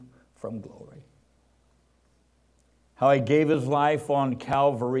from glory. How he gave his life on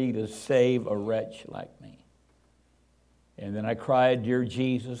Calvary to save a wretch like me. And then I cried, "Dear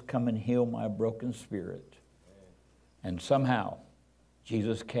Jesus, come and heal my broken spirit." And somehow,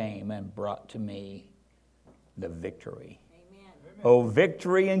 Jesus came and brought to me the victory. Amen. Oh,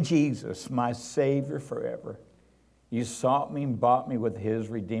 victory in Jesus, my Savior forever. You sought me and bought me with his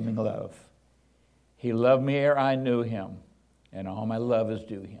redeeming love. He loved me ere I knew him, and all my love is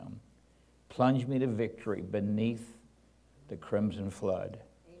due him. Plunge me to victory beneath the crimson flood.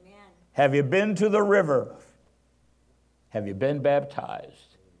 Amen. Have you been to the river? Have you been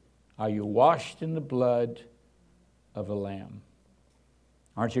baptized? Are you washed in the blood of the Lamb?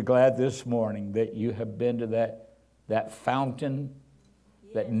 Aren't you glad this morning that you have been to that fountain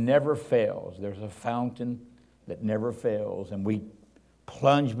that never fails? There's a fountain that never fails, and we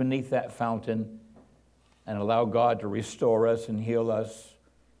plunge beneath that fountain and allow God to restore us and heal us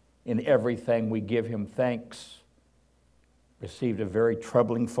in everything. We give him thanks. Received a very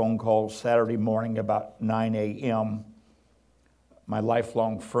troubling phone call Saturday morning about 9 a.m. My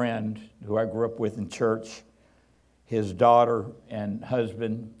lifelong friend, who I grew up with in church, his daughter and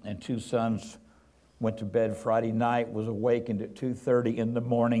husband and 2 sons went to bed Friday night, was awakened at 2:30 in the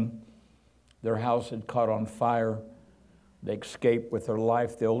morning. Their house had caught on fire. They escaped with their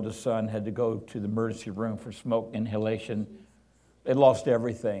life. The oldest son had to go to the emergency room for smoke inhalation. They lost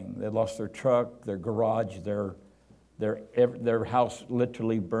everything. They lost their truck, their garage, their house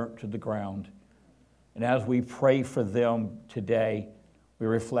literally burnt to the ground. And as we pray for them today, we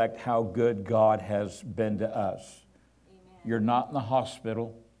reflect how good God has been to us. Amen. You're not in the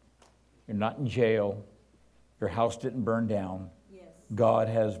hospital. You're not in jail. Your house didn't burn down. Yes. God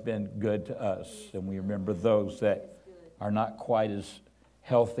has been good to us. And we remember those that are not quite as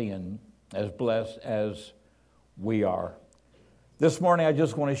healthy and as blessed as we are. This morning, I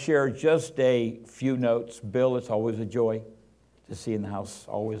just want to share just a few notes. Bill, it's always a joy to see you in the house.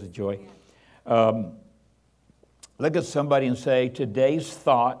 Always a joy. Look at somebody and say, today's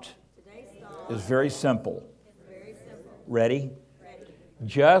thought is very simple. Ready?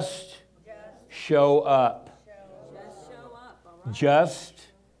 Just show up. Just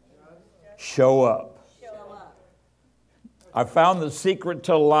show up. I found the secret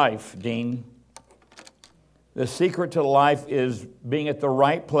to life, Dean. The secret to life is being at the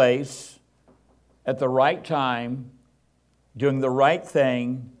right place, at the right time, doing the right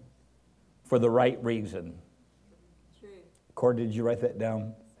thing for the right reason. True. Cordy, did you write that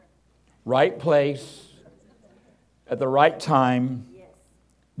down? Right place, at the right time, yes.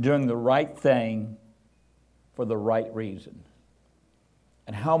 Doing the right thing for the right reason.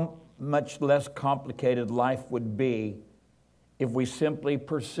 And how much less complicated life would be if we simply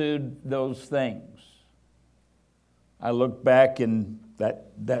pursued those things. I look back in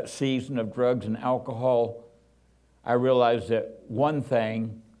that season of drugs and alcohol, I realized that one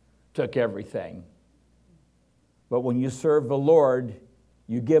thing took everything. But when you serve the Lord,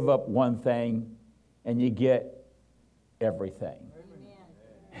 you give up one thing and you get everything.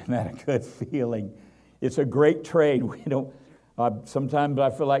 Amen. Isn't that a good feeling? It's a great trade. We don't. Sometimes I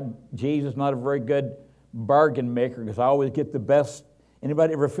feel like Jesus is not a very good bargain maker because I always get the best.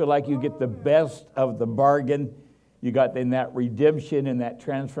 Anybody ever feel like you get the best of the bargain? You got in that redemption and that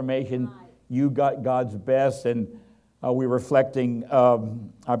transformation, you got God's best. And we were reflecting,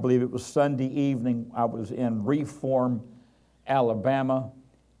 I believe it was Sunday evening, I was in Reform, Alabama,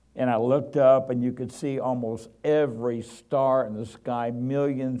 and I looked up and you could see almost every star in the sky,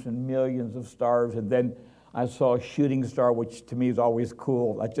 millions and millions of stars. And then I saw a shooting star, which to me is always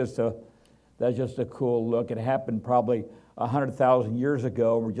cool. That's just a cool look. It happened probably 100,000 years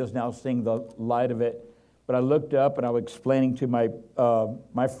ago. We're just now seeing the light of it. But I looked up and I was explaining to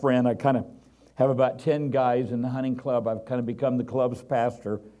my friend, I kind of have about 10 guys in the hunting club. I've kind of become the club's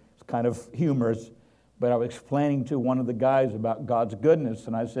pastor. It's kind of humorous. But I was explaining to one of the guys about God's goodness.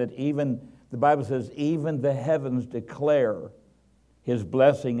 And I said, the Bible says, even the heavens declare his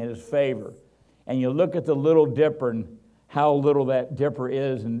blessing and his favor. And you look at the Little Dipper and how little that dipper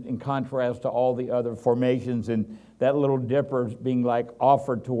is in contrast to all the other formations. And that Little Dipper is being like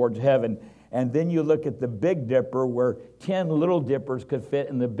offered towards heaven. And then you look at the Big Dipper where 10 Little Dippers could fit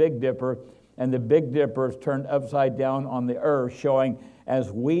in the Big Dipper. And the Big Dipper is turned upside down on the earth, showing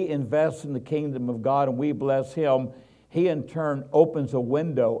as we invest in the kingdom of God and we bless him, he in turn opens a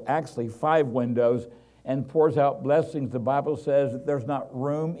window, actually 5 windows, and pours out blessings. The Bible says that there's not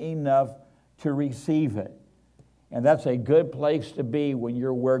room enough to receive it. And that's a good place to be when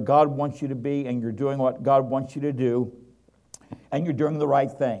you're where God wants you to be and you're doing what God wants you to do and you're doing the right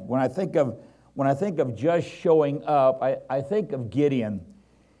thing. When I think of just showing up, I think of Gideon.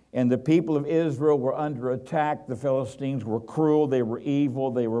 And the people of Israel were under attack. The Philistines were cruel, they were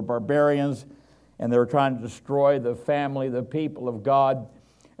evil, they were barbarians, and they were trying to destroy the family, the people of God.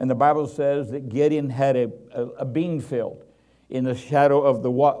 And the Bible says that Gideon had a bean field in the shadow of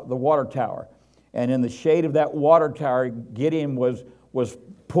the water tower. And in the shade of that water tower, Gideon was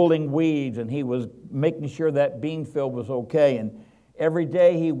pulling weeds, and he was making sure that bean field was okay. And every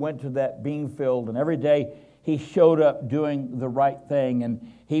day he went to that bean field, and every day he showed up doing the right thing,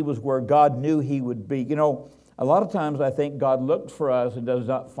 and he was where God knew he would be. You know, a lot of times I think God looks for us and does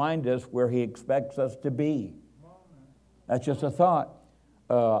not find us where he expects us to be. That's just a thought.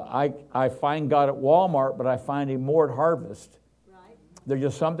 I find God at Walmart, but I find him more at Harvest. Right. There's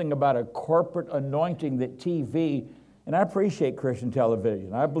just something about a corporate anointing that TV, and I appreciate Christian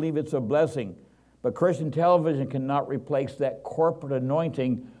television. I believe it's a blessing. But Christian television cannot replace that corporate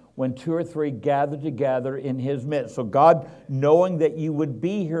anointing when 2 or 3 gather together in his midst. So God, knowing that you would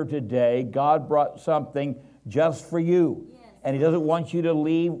be here today, God brought something just for you. Yes. And he doesn't want you to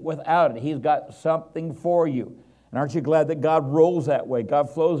leave without it. He's got something for you. And aren't you glad that God rolls that way? God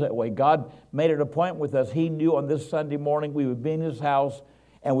flows that way. God made it a point with us. He knew on this Sunday morning we would be in his house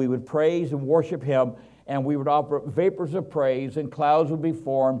and we would praise and worship him, and we would offer vapors of praise, and clouds would be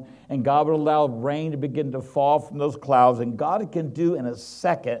formed, and God would allow rain to begin to fall from those clouds. And God can do in a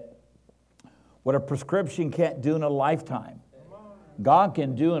second what a prescription can't do in a lifetime. God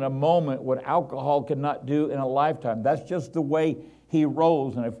can do in a moment what alcohol cannot do in a lifetime. That's just the way he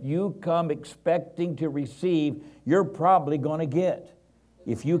rolls. And if you come expecting to receive, you're probably going to get.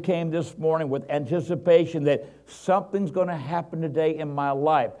 If you came this morning with anticipation that something's going to happen today in my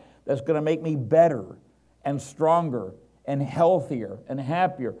life that's going to make me better and stronger and healthier and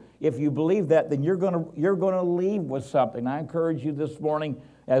happier, if you believe that, then you're going to leave with something. I encourage you this morning,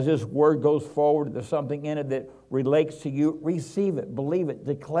 as this word goes forward, there's something in it that relates to you. Receive it, believe it,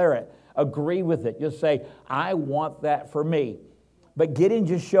 declare it, agree with it. Just say, I want that for me. But Gideon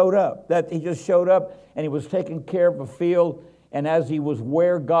just showed up. He just showed up, and he was taking care of a field. And as he was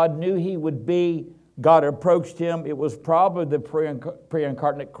where God knew he would be, God approached him. It was probably the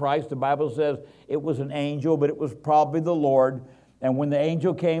pre-incarnate Christ. The Bible says it was an angel, but it was probably the Lord. And when the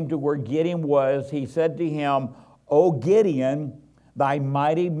angel came to where Gideon was, he said to him, O Gideon, thy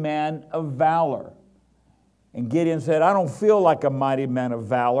mighty man of valor. And Gideon said, I don't feel like a mighty man of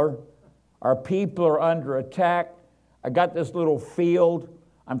valor. Our people are under attack. I got this little field.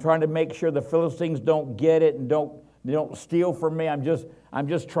 I'm trying to make sure the Philistines don't get it and they don't steal from me. I'm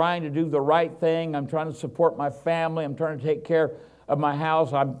just trying to do the right thing. I'm trying to support my family. I'm trying to take care of my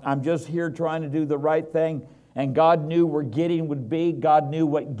house. I'm just here trying to do the right thing. And God knew where Gideon would be. God knew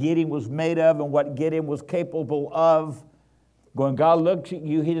what Gideon was made of and what Gideon was capable of. When God looks at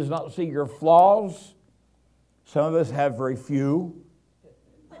you, he does not see your flaws. Some of us have very few.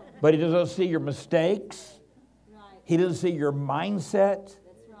 But he doesn't see your mistakes. He doesn't see your mindset.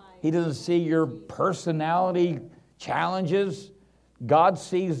 He doesn't see your personality challenges. God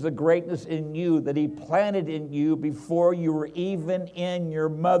sees the greatness in you that he planted in you before you were even in your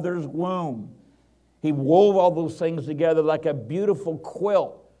mother's womb. He wove all those things together like a beautiful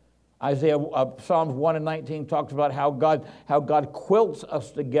quilt. Isaiah, Psalms 1 and 19 talks about how God quilts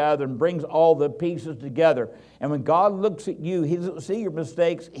us together and brings all the pieces together. And when God looks at you, he doesn't see your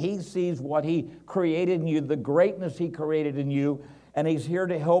mistakes. He sees what he created in you, the greatness he created in you. And he's here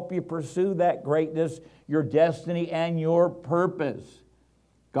to help you pursue that greatness, your destiny, and your purpose.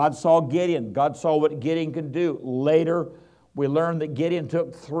 God saw Gideon. God saw what Gideon could do. Later, we learned that Gideon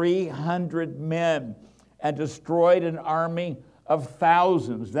took 300 men and destroyed an army of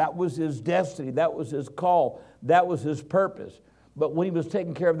thousands. That was his destiny. That was his call. That was his purpose. But when he was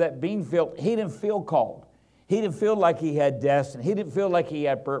taking care of that bean field, he didn't feel called. He didn't feel like he had destiny. He didn't feel like he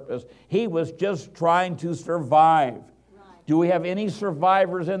had purpose. He was just trying to survive. Right. Do we have any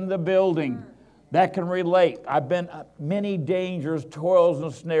survivors in the building that can relate? I've been many dangers, toils,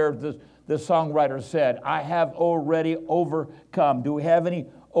 and snares, the songwriter said. I have already overcome. Do we have any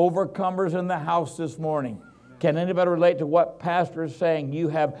overcomers in the house this morning? Can anybody relate to what Pastor is saying? You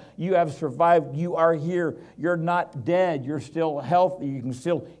have survived. You are here. You're not dead. You're still healthy. You can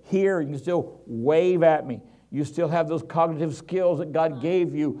still hear. You can still wave at me. You still have those cognitive skills that God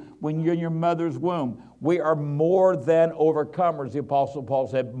gave you when you're in your mother's womb. We are more than overcomers, the Apostle Paul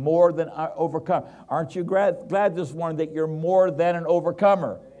said. More than overcome. Aren't you glad this morning that you're more than an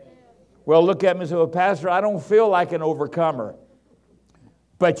overcomer? Well, look at me and say, well, Pastor, I don't feel like an overcomer.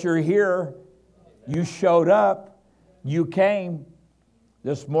 But you're here. You showed up. You came.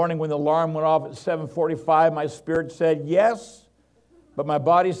 This morning when the alarm went off at 7:45, my spirit said yes, but my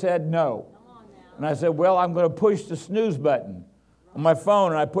body said no. And I said, well, I'm going to push the snooze button. on my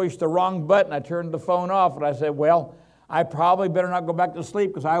phone, and I pushed the wrong button. I turned the phone off, and I said, well, I probably better not go back to sleep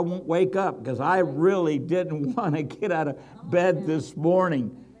because I won't wake up, because I really didn't want to get out of bed this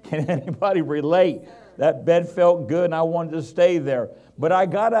morning. Can anybody relate? That bed felt good, and I wanted to stay there. But I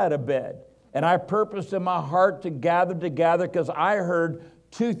got out of bed, and I purposed in my heart to gather together because I heard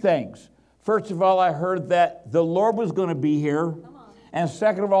two things. First of all, I heard that the Lord was going to be here. And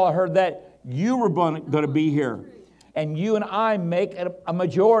second of all, I heard that you were going to be here. And you and I make a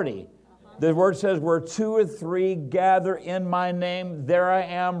majority. The word says, where 2 or 3 gather in my name, there I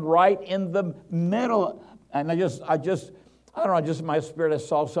am right in the middle. And I don't know, just in my spirit, I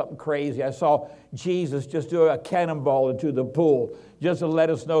saw something crazy. I saw Jesus just do a cannonball into the pool just to let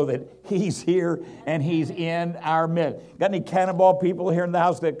us know that He's here and He's in our midst. Got any cannonball people here in the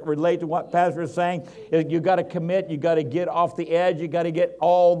house that relate to what Pastor is saying? You got to commit. You got to get off the edge. You got to get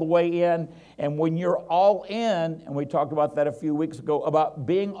all the way in. And when you're all in, and we talked about that a few weeks ago, about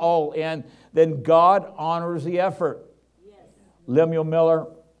being all in, then God honors the effort. Yes. Lemuel Miller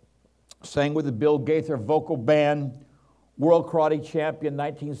sang with the Bill Gaither vocal band. World Karate Champion,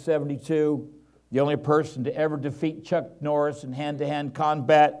 1972. The only person to ever defeat Chuck Norris in hand-to-hand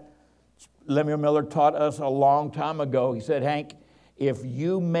combat. Lemuel Miller taught us a long time ago. He said, Hank, if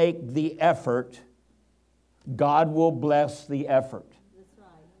you make the effort, God will bless the effort. That's right.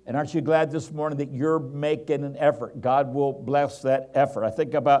 And aren't you glad this morning that you're making an effort? God will bless that effort. I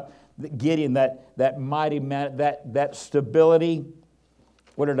think about Gideon, that mighty man, that stability.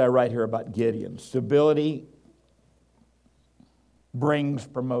 What did I write here about Gideon? Stability brings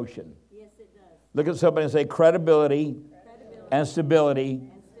promotion. Yes, it does. Look at somebody and say, credibility and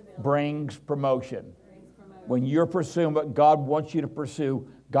stability brings promotion. When you're pursuing what God wants you to pursue,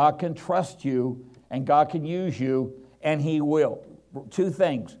 God can trust you and God can use you, and He will. 2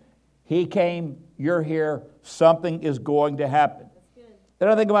 things. He came, you're here, something is going to happen. Then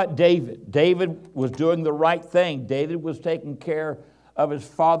I think about David. David was doing the right thing. David was taking care of his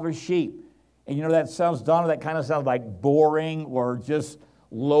father's sheep. And you know, that sounds, Donna, that kind of sounds like boring or just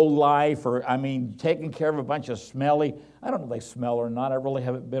low life, or, taking care of a bunch of smelly. I don't know if they smell or not. I really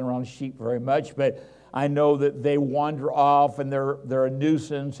haven't been around sheep very much, but I know that they wander off and they're a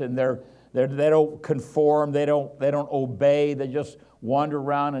nuisance, and they don't conform, they don't obey, they just wander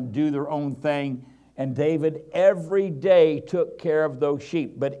around and do their own thing. And David every day took care of those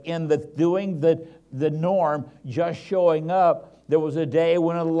sheep. But in doing the norm, just showing up, there was a day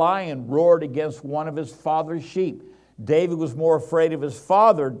when a lion roared against one of his father's sheep. David was more afraid of his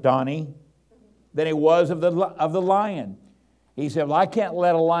father, Donnie, than he was of the lion. He said, well, I can't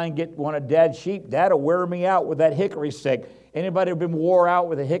let a lion get one of Dad's sheep. Dad'll wear me out with that hickory stick. Anybody been wore out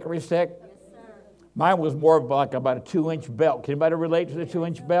with a hickory stick? Yes, sir. Mine was more of like about a 2-inch belt. Can anybody relate to the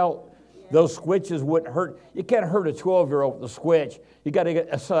 2-inch belt? Yes. Those switches wouldn't hurt. You can't hurt a 12-year-old with a switch. You got to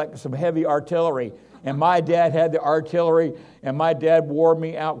get some heavy artillery. And my dad had the artillery, and my dad wore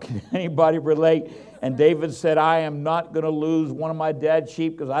me out. Can anybody relate? And David said, I am not going to lose one of my dad's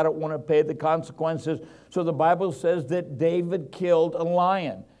sheep because I don't want to pay the consequences. So the Bible says that David killed a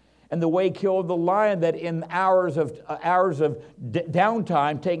lion. And the way he killed the lion, that in hours of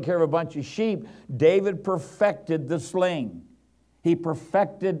downtime, taking care of a bunch of sheep, David perfected the sling. He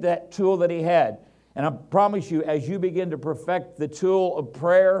perfected that tool that he had. And I promise you, as you begin to perfect the tool of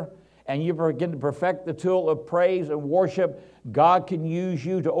prayer, and you begin to perfect the tool of praise and worship, God can use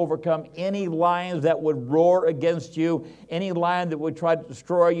you to overcome any lions that would roar against you, any lion that would try to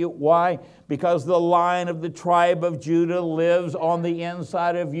destroy you. Why? Because the Lion of the tribe of Judah lives on the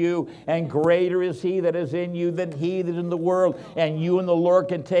inside of you, and greater is He that is in you than he that is in the world. And you and the Lord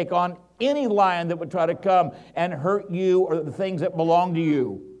can take on any lion that would try to come and hurt you or the things that belong to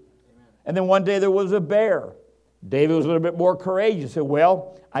you. And then one day there was a bear. David was a little bit more courageous. He said,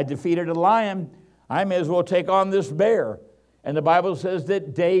 well, I defeated a lion. I may as well take on this bear. And the Bible says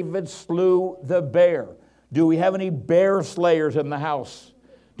that David slew the bear. Do we have any bear slayers in the house?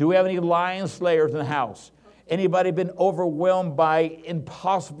 Do we have any lion slayers in the house? Anybody been overwhelmed by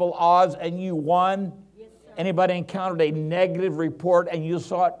impossible odds and you won? Yes, anybody encountered a negative report and you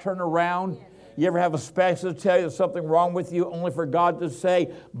saw it turn around? Yes. You ever have a specialist tell you there's something wrong with you, only for God to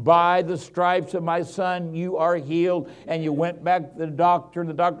say, by the stripes of my son, you are healed? And you went back to the doctor, and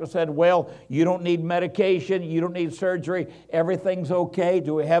the doctor said, well, you don't need medication, you don't need surgery, everything's okay.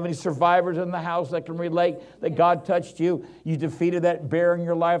 Do we have any survivors in the house that can relate that God touched you? You defeated that bear in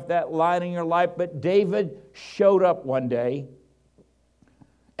your life, that lion in your life. But David showed up one day,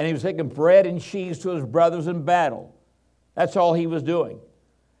 and he was taking bread and cheese to his brothers in battle. That's all he was doing.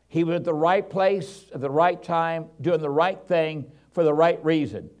 He was at the right place at the right time, doing the right thing for the right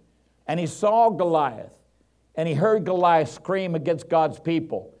reason. And he saw Goliath. and he heard Goliath scream against God's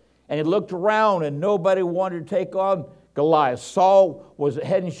people. And he looked around, and nobody wanted to take on Goliath. Saul was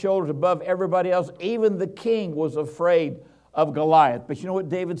head and shoulders above everybody else. Even the king was afraid of Goliath. But you know what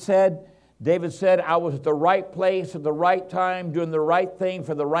David said? David said, I was at the right place at the right time, doing the right thing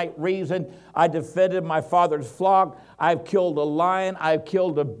for the right reason. I defended my father's flock. I've killed a lion. I've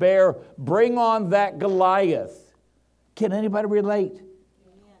killed a bear. Bring on that Goliath. Can anybody relate?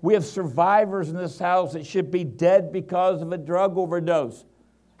 We have survivors in this house that should be dead because of a drug overdose.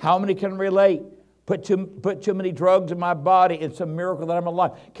 How many can relate? Put too many drugs in my body. It's a miracle that I'm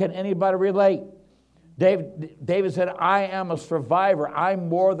alive. Can anybody relate? David said, I am a survivor. I'm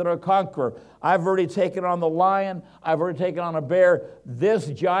more than a conqueror. I've already taken on the lion. I've already taken on a bear. This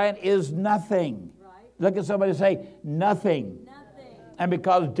giant is nothing. Right. Look at somebody say, nothing. And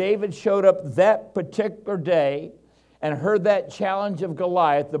because David showed up that particular day and heard that challenge of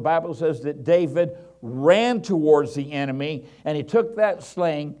Goliath, the Bible says that David ran towards the enemy and he took that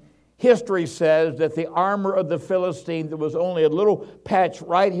sling. History says that the armor of the Philistine, there was only a little patch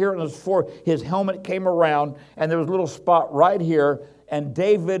right here on his forehead. His helmet came around, and there was a little spot right here. And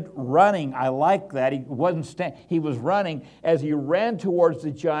David running, I like that. He was running. As he ran towards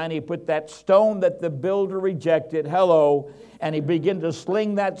the giant, he put that stone that the builder rejected, and he began to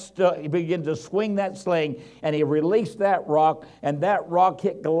swing that sling, and he released that rock, and that rock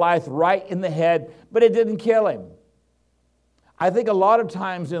hit Goliath right in the head, but it didn't kill him. I think a lot of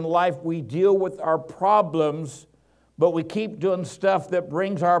times in life we deal with our problems, but we keep doing stuff that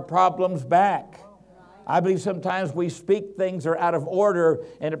brings our problems back. I believe sometimes we speak things that are out of order,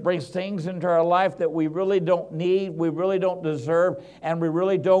 and it brings things into our life that we really don't need, we really don't deserve, and we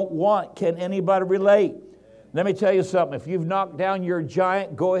really don't want. Can anybody relate? Let me tell you something. If you've knocked down your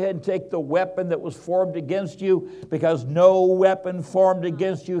giant, go ahead and take the weapon that was formed against you, because no weapon formed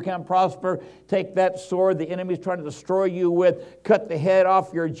against you can prosper. Take that sword the enemy's trying to destroy you with, cut the head off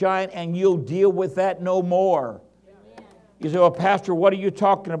your giant, and you'll deal with that no more. Amen. You say, well, Pastor, what are you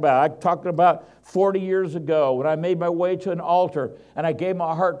talking about? I'm talking about 40 years ago when I made my way to an altar and I gave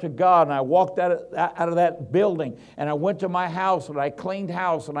my heart to God, and I walked out of that building and I went to my house and I cleaned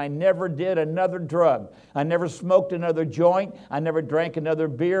house, and I never did another drug. I never smoked another joint. I never drank another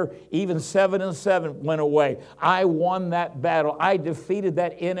beer. Even 7 and 7 went away. I won that battle. I defeated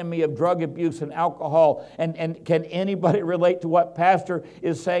that enemy of drug abuse and alcohol. And can anybody relate to what Pastor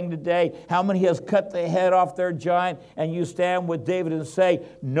is saying today? How many has cut the head off their giant, and you stand with David and say,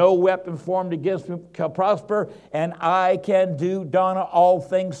 no weapon formed against me can prosper, and I can do, Donna, all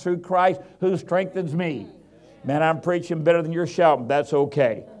things through Christ who strengthens me. Man, I'm preaching better than you're shouting. That's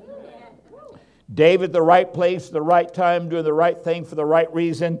okay. David, the right place, the right time, doing the right thing for the right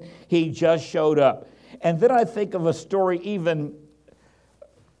reason. He just showed up. And then I think of a story, even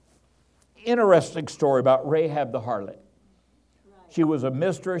interesting story about Rahab the harlot. She was a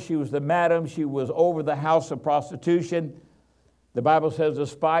mistress. She was the madam. She was over the house of prostitution. The Bible says the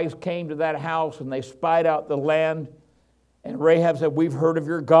spies came to that house and they spied out the land. And Rahab said, we've heard of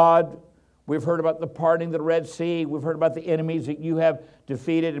your God. We've heard about the parting of the Red Sea. We've heard about the enemies that you have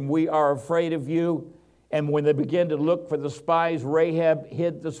defeated, and we are afraid of you. And when they began to look for the spies, Rahab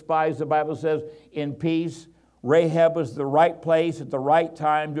hid the spies, the Bible says, in peace. Rahab was the right place at the right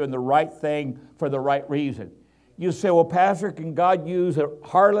time, doing the right thing for the right reason. You say, well, Pastor, can God use a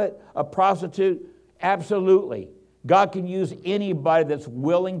harlot, a prostitute? Absolutely. God can use anybody that's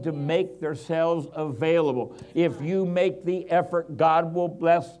willing to make themselves available. If you make the effort, God will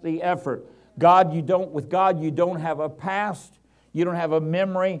bless the effort. With God, you don't have a past. You don't have a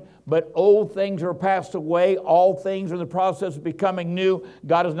memory, but old things are passed away. All things are in the process of becoming new.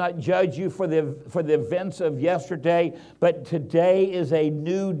 God does not judge you for the events of yesterday, but today is a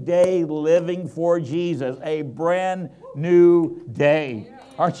new day living for Jesus, a brand new day.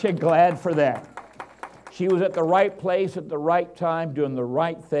 Aren't you glad for that? She was at the right place at the right time, doing the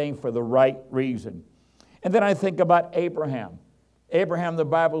right thing for the right reason. And then I think about Abraham. Abraham, the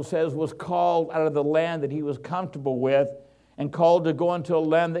Bible says, was called out of the land that he was comfortable with and called to go into a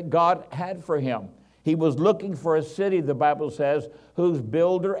land that God had for him. He was looking for a city, the Bible says, whose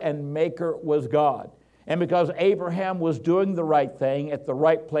builder and maker was God. And because Abraham was doing the right thing at the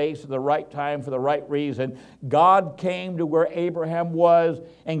right place at the right time for the right reason, God came to where Abraham was,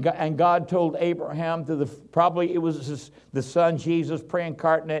 and God told Abraham through probably it was the son Jesus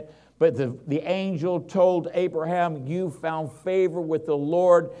pre-incarnate, but the angel told Abraham, you found favor with the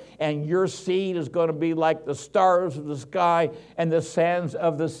Lord, and your seed is going to be like the stars of the sky and the sands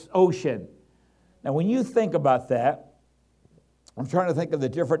of the ocean. Now, when you think about that, I'm trying to think of the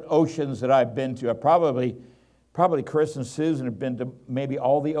different oceans that I've been to. Probably Chris and Susan have been to maybe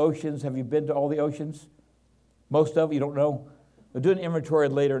all the oceans. Have you been to all the oceans? Most of you don't know. But do an inventory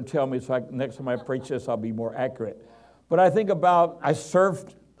later and tell me so next time I preach this, I'll be more accurate. But I think about, I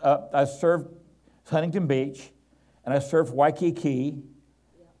served Huntington Beach, and I served Waikiki,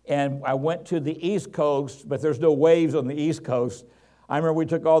 and I went to the East Coast, but there's no waves on the East Coast. I remember we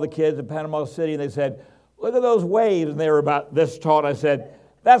took all the kids to Panama City, and they said, look at those waves, and they were about this tall, and I said,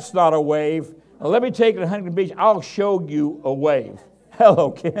 that's not a wave. Now, let me take you to Huntington Beach. I'll show you a wave.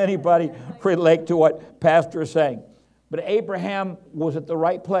 Hello, can anybody relate to what Pastor is saying? But Abraham was at the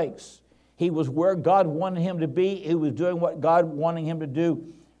right place. He was where God wanted him to be. He was doing what God wanted him to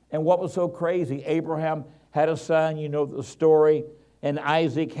do. And what was so crazy, Abraham had a son, you know the story, and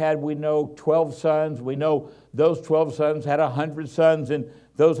Isaac had, we know, 12 sons. We know those 12 sons had 100 sons, and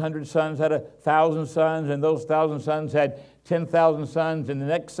those 100 sons had 1,000 sons, and those 1,000 sons had 10,000 sons. And the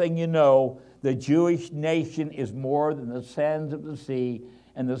next thing you know, the Jewish nation is more than the sands of the sea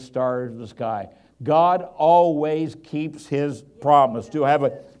and the stars of the sky. God always keeps his promise. Do I have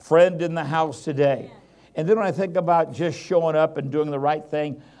a friend in the house today? And then when I think about just showing up and doing the right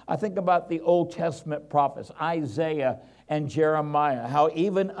thing, I think about the Old Testament prophets, Isaiah and Jeremiah, how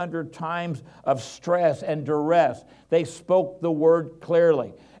even under times of stress and duress, they spoke the word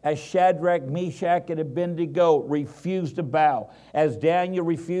clearly. As Shadrach, Meshach, and Abednego refused to bow, as Daniel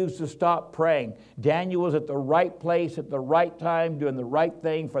refused to stop praying, Daniel was at the right place at the right time, doing the right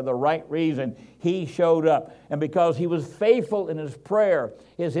thing for the right reason. He showed up. And because he was faithful in his prayer,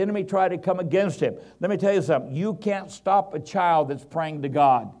 his enemy tried to come against him. Let me tell you something. You can't stop a child that's praying to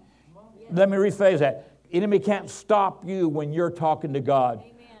God. Let me rephrase that. The enemy can't stop you when you're talking to God.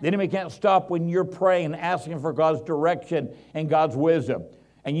 Amen. The enemy can't stop when you're praying and asking for God's direction and God's wisdom.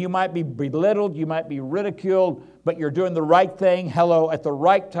 And you might be belittled, you might be ridiculed, but you're doing the right thing, at the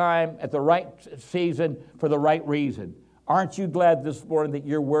right time, at the right season, for the right reason. Aren't you glad this morning that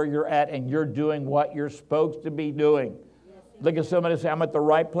you're where you're at and you're doing what you're supposed to be doing? Yes, look at somebody and say, I'm at the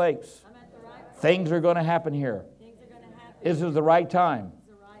right place. Things are going to happen here. This is the right time.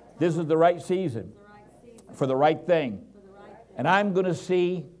 This is the right season for the right thing. And I'm going to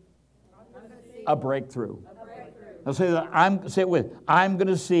see a breakthrough. Now say it with. I'm going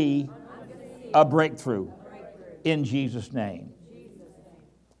to see a breakthrough in Jesus' name.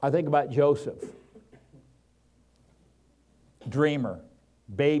 I think about Joseph, dreamer,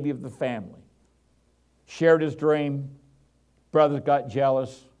 baby of the family, shared his dream. Brothers got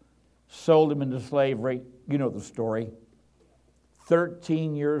jealous, sold him into slavery. You know the story.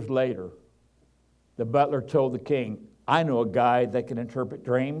 13 years later, the butler told the king, I know a guy that can interpret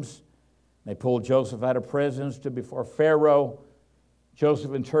dreams. They pulled Joseph out of prison, stood before Pharaoh.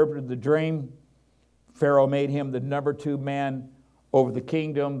 Joseph interpreted the dream. Pharaoh made him the number 2 man over the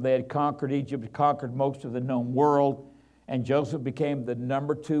kingdom. They had conquered Egypt, conquered most of the known world. And Joseph became the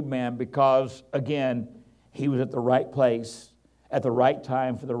number 2 man because, again, he was at the right place, at the right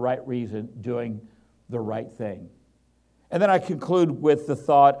time, for the right reason, doing the right thing. And then I conclude with the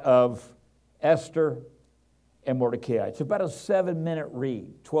thought of Esther and Mordecai. It's about a 7-minute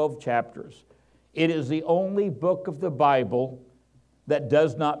read, 12 chapters. It is the only book of the Bible that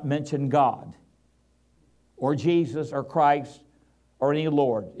does not mention God or Jesus or Christ or any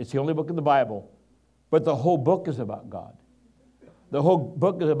Lord. It's the only book in the Bible. But the whole book is about God. The whole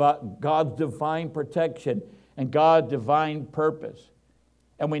book is about God's divine protection and God's divine purpose.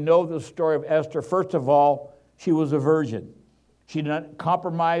 And we know the story of Esther. First of all, she was a virgin. She did not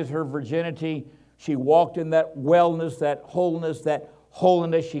compromise her virginity. She walked in that wellness, that wholeness, that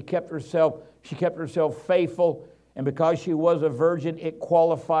holiness. She kept herself faithful. And because she was a virgin, it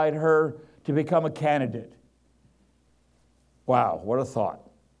qualified her to become a candidate. Wow, what a thought.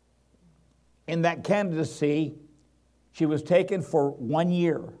 In that candidacy, she was taken for 1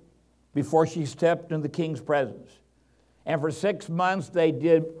 year before she stepped into the king's presence. And for 6 months, they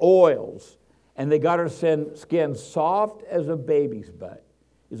did oils, and they got her skin soft as a baby's butt.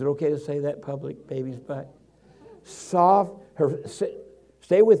 Is it okay to say that public, baby's butt? Soft.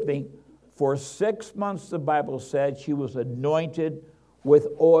 Stay with me. For 6 months, the Bible said, she was anointed with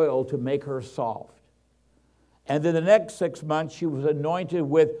oil to make her soft. And then the next 6 months, she was anointed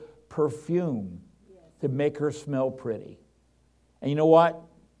with perfume to make her smell pretty. And you know what?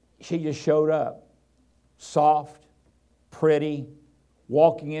 She just showed up. Soft, pretty,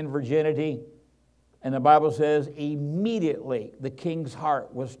 walking in virginity. And the Bible says immediately the king's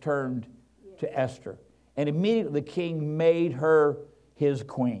heart was turned to Esther. And immediately the king made her his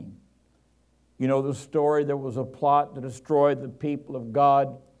queen. You know the story, there was a plot to destroy the people of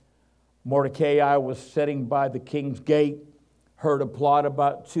God. Mordecai was sitting by the king's gate, heard a plot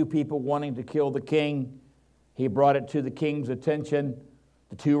about 2 people wanting to kill the king. He brought it to the king's attention.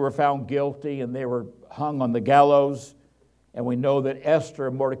 The two were found guilty, and they were hung on the gallows. And we know that Esther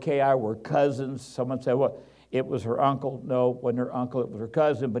and Mordecai were cousins. Someone said, well, it was her uncle. No, it wasn't her uncle, it was her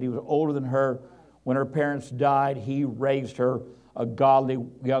cousin, but he was older than her. When her parents died, he raised her a godly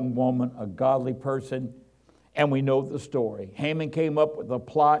young woman, a godly person. And we know the story. Haman came up with a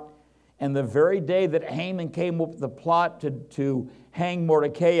plot, and the very day that Haman came up with the plot to hang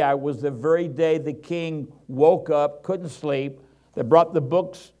Mordecai was the very day the king woke up, couldn't sleep. They brought the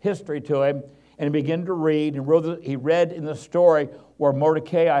book's history to him, and he began to read, and he read in the story where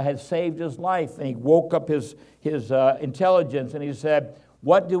Mordecai had saved his life, and he woke up his intelligence, and he said,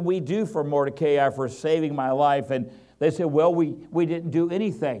 what did we do for Mordecai for saving my life? And they said, well, we didn't do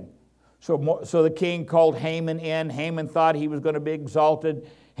anything. So the king called Haman in. Haman thought he was going to be exalted.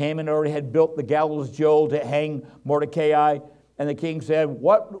 Haman already had built the gallows Joel to hang Mordecai. And the king said,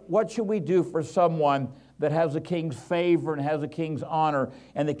 what should we do for someone that has the king's favor and has the king's honor?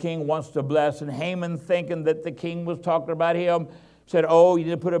 And the king wants to bless. And Haman, thinking that the king was talking about him, said, oh, you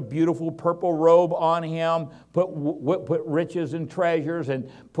need to put a beautiful purple robe on him, put riches and treasures,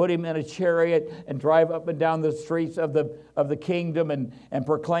 and put him in a chariot and drive up and down the streets of the kingdom and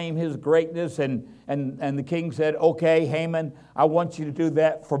proclaim his greatness. And the king said, okay, Haman, I want you to do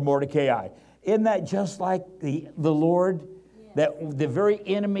that for Mordecai. Isn't that just like the Lord? That the very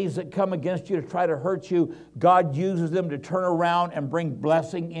enemies that come against you to try to hurt you, God uses them to turn around and bring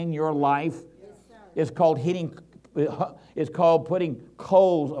blessing in your life. It's called putting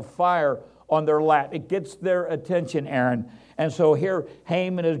coals of fire on their lap. It gets their attention, Aaron. And so here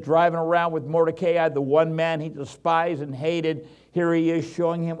Haman is driving around with Mordecai, the one man he despised and hated. Here he is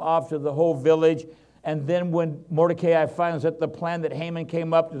showing him off to the whole village. And then when Mordecai finds out the plan that Haman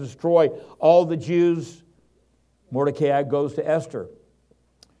came up to destroy all the Jews, Mordecai goes to Esther.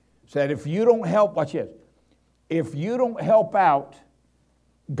 Said, if you don't help, watch this. If you don't help out,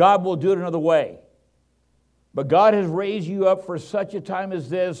 God will do it another way. But God has raised you up for such a time as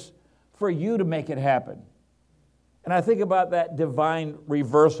this for you to make it happen. And I think about that divine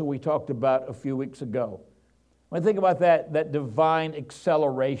reversal we talked about a few weeks ago. When I think about that divine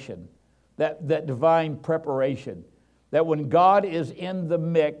acceleration, that divine preparation, that when God is in the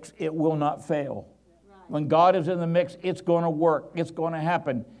mix, it will not fail. When God is in the mix, it's going to work. It's going to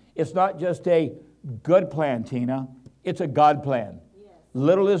happen. It's not just a good plan, Tina. It's a God plan.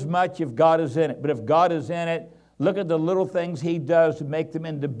 Little is much if God is in it. But if God is in it, look at the little things He does to make them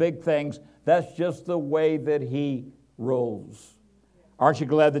into big things. That's just the way that He rolls. Aren't you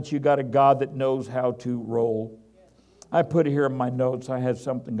glad that you got a God that knows how to roll? I put here in my notes, I had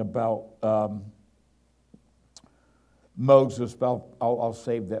something about Moses, but I'll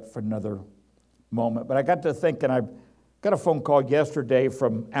save that for another moment. But I got to thinking, I got a phone call yesterday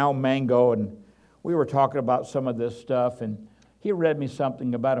from Al Mango, and we were talking about some of this stuff, and he read me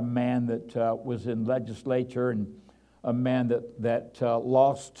something about a man that was in legislature, and a man that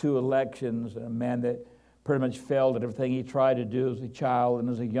lost 2 elections, and a man that pretty much failed at everything he tried to do as a child and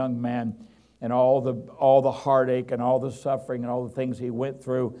as a young man, and all the heartache and all the suffering and all the things he went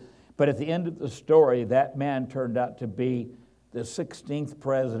through. But at the end of the story, that man turned out to be the 16th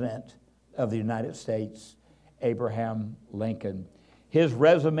president of the United States, Abraham Lincoln. His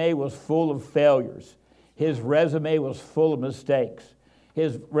resume was full of failures. His resume was full of mistakes.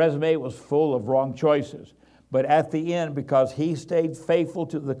 His resume was full of wrong choices. But at the end, because he stayed faithful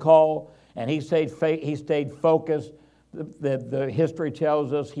to the call and he stayed focused, the history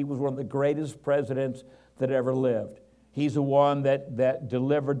tells us he was one of the greatest presidents that ever lived. He's the one that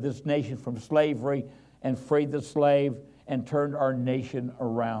delivered this nation from slavery and freed the slave and turned our nation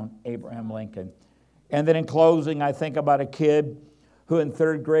around, Abraham Lincoln. And then in closing, I think about a kid who in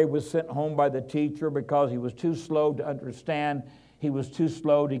 3rd grade was sent home by the teacher because he was too slow to understand. He was too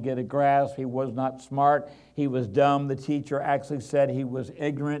slow to get a grasp. He was not smart. He was dumb. The teacher actually said he was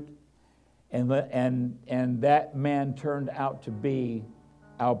ignorant. And that man turned out to be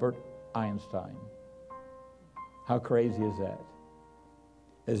Albert Einstein. How crazy is that?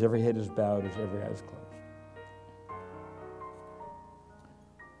 As every head is bowed, as every eye is closed.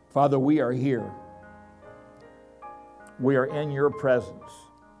 Father, we are here. We are in your presence.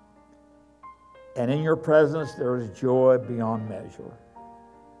 And in your presence, there is joy beyond measure.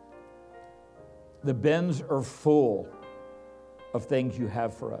 The bins are full of things you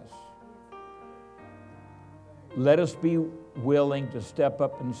have for us. Let us be willing to step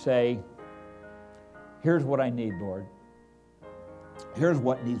up and say, here's what I need, Lord. Here's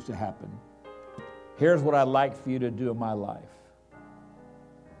what needs to happen. Here's what I'd like for you to do in my life.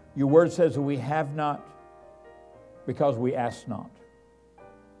 Your word says that we have not because we ask not.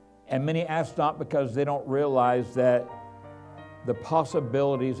 And many ask not because they don't realize that the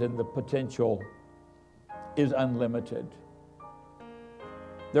possibilities and the potential is unlimited.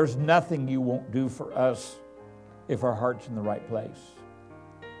 There's nothing you won't do for us if our heart's in the right place.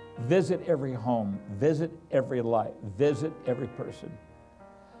 Visit every home, visit every life, visit every person.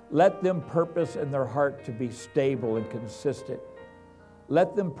 Let them purpose in their heart to be stable and consistent.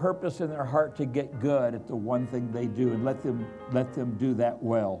 Let them purpose in their heart to get good at the one thing they do, and let them do that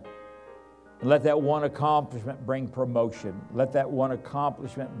well. And let that one accomplishment bring promotion. Let that one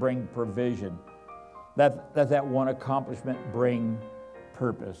accomplishment bring provision. Let that one accomplishment bring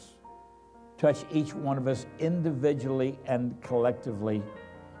purpose. Touch each one of us individually and collectively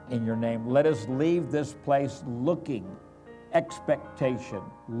in your name. Let us leave this place looking, expectation,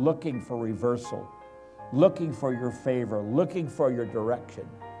 looking for reversal, looking for your favor, looking for your direction.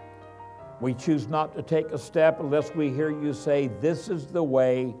 We choose not to take a step unless we hear you say, this is the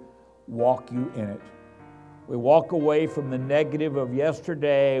way, walk you in it. We walk away from the negative of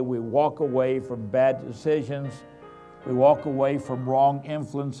yesterday. We walk away from bad decisions. We walk away from wrong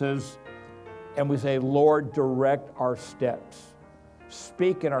influences. And we say, Lord, direct our steps.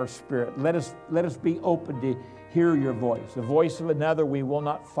 Speak in our spirit. Let us be open to hear your voice. The voice of another we will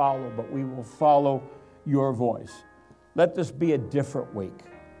not follow, but we will follow your voice. Let this be a different week.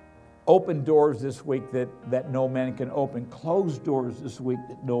 Open doors this week that no man can open. Close doors this week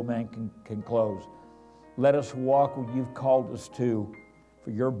that no man can close. Let us walk where you've called us to,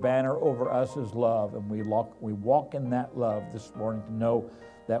 for your banner over us is love, and we walk in that love this morning to know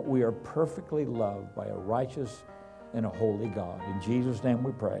that we are perfectly loved by a righteous and a holy God. In Jesus' name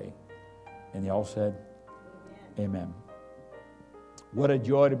we pray. And they all said, Amen. What a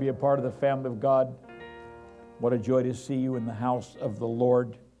joy to be a part of the family of God. What a joy to see you in the house of the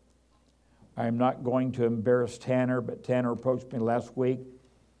Lord. I am not going to embarrass Tanner, but Tanner approached me last week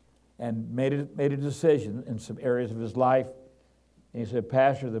and made a decision in some areas of his life. And he said,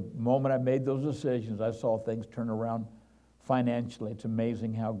 Pastor, the moment I made those decisions, I saw things turn around financially. It's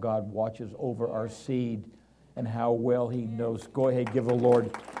amazing how God watches over our seed and how well he knows. Go ahead, give the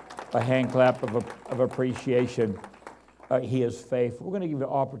Lord a hand clap of appreciation. He is faithful. We're going to give you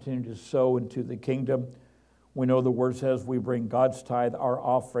an opportunity to sow into the kingdom. We know the word says we bring God's tithe, our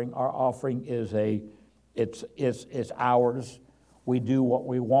offering. Our offering is it's ours. We do what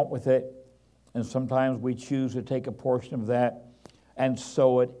we want with it. And sometimes we choose to take a portion of that and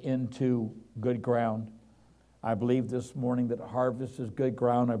sow it into good ground. I believe this morning that harvest is good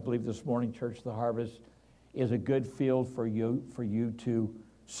ground. I believe this morning, Church of the Harvest is a good field for you to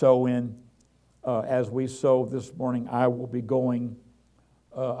sow in. As we sow this morning, I will be going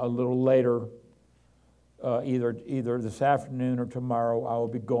a little later, either this afternoon or tomorrow. I will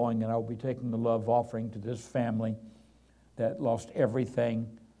be going and I will be taking the love offering to this family that lost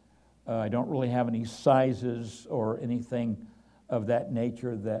everything. I don't really have any sizes or anything of that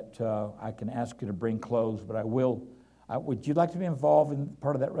nature that I can ask you to bring clothes, but I will. Would you like to be involved in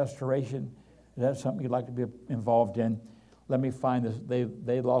part of that restoration? Is that something you'd like to be involved in? Let me find this.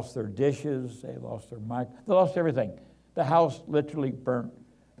 They lost their dishes. They lost their mic. They lost everything. The house literally burnt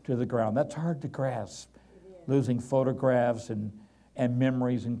to the ground. That's hard to grasp. Losing photographs and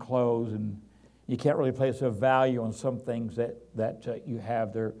memories and clothes, and you can't really place a value on some things that you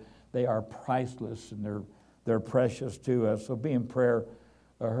have. They are priceless and they're precious to us. So be in prayer.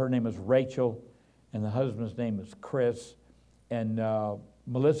 Her name is Rachel, and the husband's name is Chris. And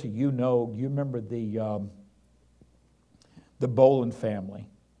Melissa, you remember the Boland family?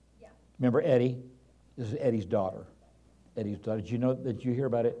 Yeah. Remember Eddie? This is Eddie's daughter. Did you hear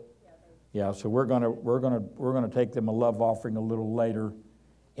about it? Yeah. So we're gonna take them a love offering a little later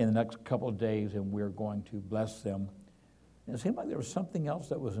in the next couple of days, and we're going to bless them. And it seemed like there was something else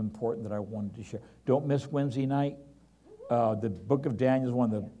that was important that I wanted to share. Don't miss Wednesday night. The book of Daniel is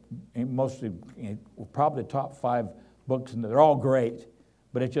one of the probably the top 5 books, and they're all great,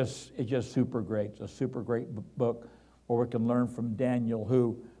 but it's just super great. It's a super great book where we can learn from Daniel,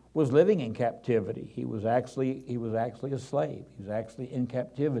 who was living in captivity. He was actually a slave. He was actually in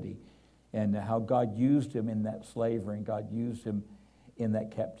captivity, and how God used him in that slavery, and God used him in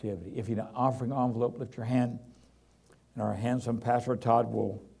that captivity. If you need an offering envelope, lift your hand, and our handsome Pastor Todd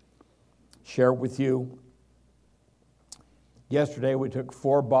will share with you. Yesterday we took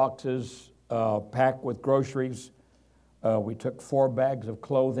 4 boxes packed with groceries. We took 4 bags of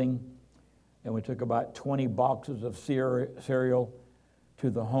clothing, and we took about 20 boxes of cereal to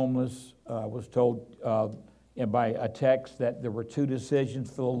the homeless. I was told by a text that there were 2 decisions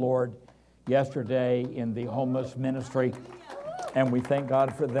for the Lord yesterday in the homeless ministry, and we thank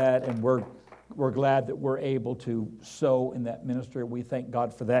God for that, and we're glad that we're able to sow in that ministry. We thank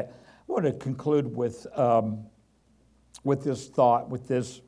God for that. I want to conclude with with this thought, with this